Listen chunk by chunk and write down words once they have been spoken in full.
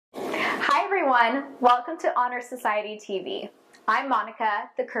everyone, welcome to Honor Society TV. I'm Monica,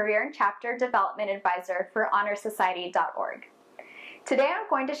 the Career and Chapter Development Advisor for honorsociety.org. Today I'm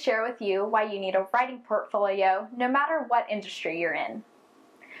going to share with you why you need a writing portfolio no matter what industry you're in.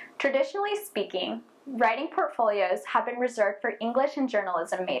 Traditionally speaking, writing portfolios have been reserved for English and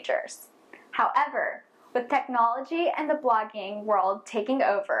journalism majors. However, with technology and the blogging world taking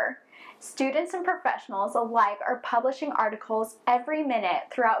over, students and professionals alike are publishing articles every minute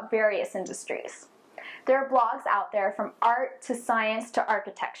throughout various industries. There are blogs out there from art to science to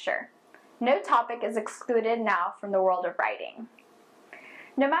architecture. No topic is excluded now from the world of writing.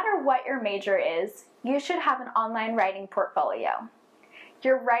 No matter what your major is, you should have an online writing portfolio.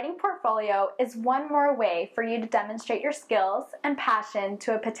 Your writing portfolio is one more way for you to demonstrate your skills and passion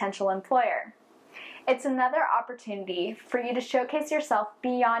to a potential employer. It's another opportunity for you to showcase yourself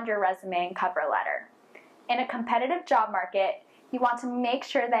beyond your resume and cover letter. In a competitive job market, you want to make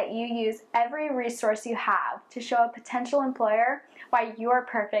sure that you use every resource you have to show a potential employer why you are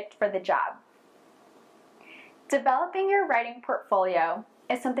perfect for the job. Developing your writing portfolio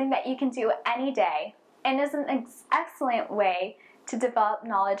is something that you can do any day and is an excellent way to develop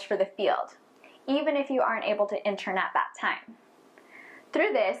knowledge for the field, even if you aren't able to intern at that time.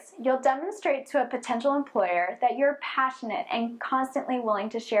 Through this, you'll demonstrate to a potential employer that you're passionate and constantly willing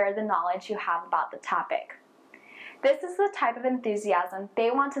to share the knowledge you have about the topic. This is the type of enthusiasm they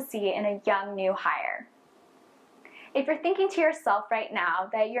want to see in a young new hire. If you're thinking to yourself right now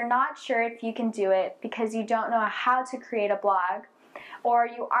that you're not sure if you can do it because you don't know how to create a blog or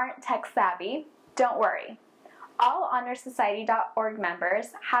you aren't tech savvy, don't worry. All honorsociety.org members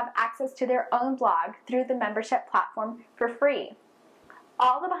have access to their own blog through the membership platform for free.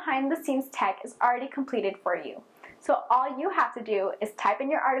 All the behind-the-scenes tech is already completed for you, so all you have to do is type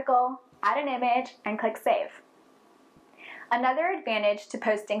in your article, add an image, and click Save. Another advantage to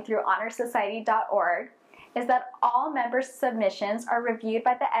posting through honorsociety.org is that all members' submissions are reviewed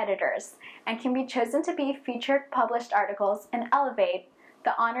by the editors and can be chosen to be featured published articles in Elevate,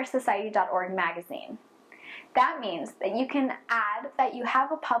 the honorsociety.org magazine. That means that you can add that you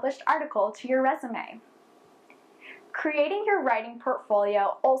have a published article to your resume. Creating your writing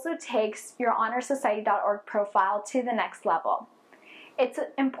portfolio also takes your honorsociety.org profile to the next level. It's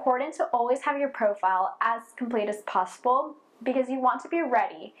important to always have your profile as complete as possible because you want to be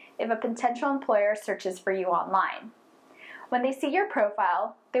ready if a potential employer searches for you online. When they see your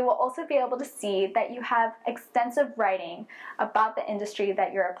profile, they will also be able to see that you have extensive writing about the industry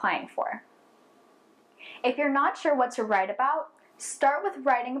that you're applying for. If you're not sure what to write about, start with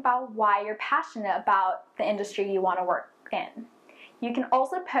writing about why you're passionate about the industry you want to work in. You can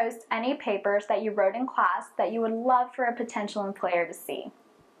also post any papers that you wrote in class that you would love for a potential employer to see.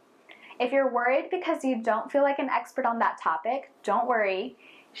 If you're worried because you don't feel like an expert on that topic, don't worry.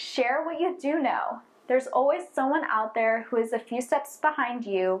 Share what you do know. There's always someone out there who is a few steps behind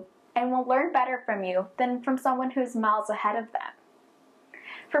you and will learn better from you than from someone who's miles ahead of them.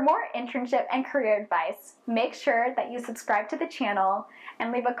 For more internship and career advice, make sure that you subscribe to the channel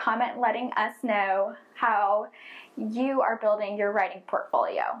and leave a comment letting us know how you are building your writing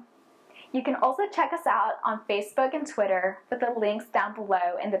portfolio. You can also check us out on Facebook and Twitter with the links down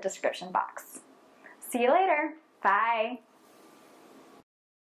below in the description box. See you later. Bye.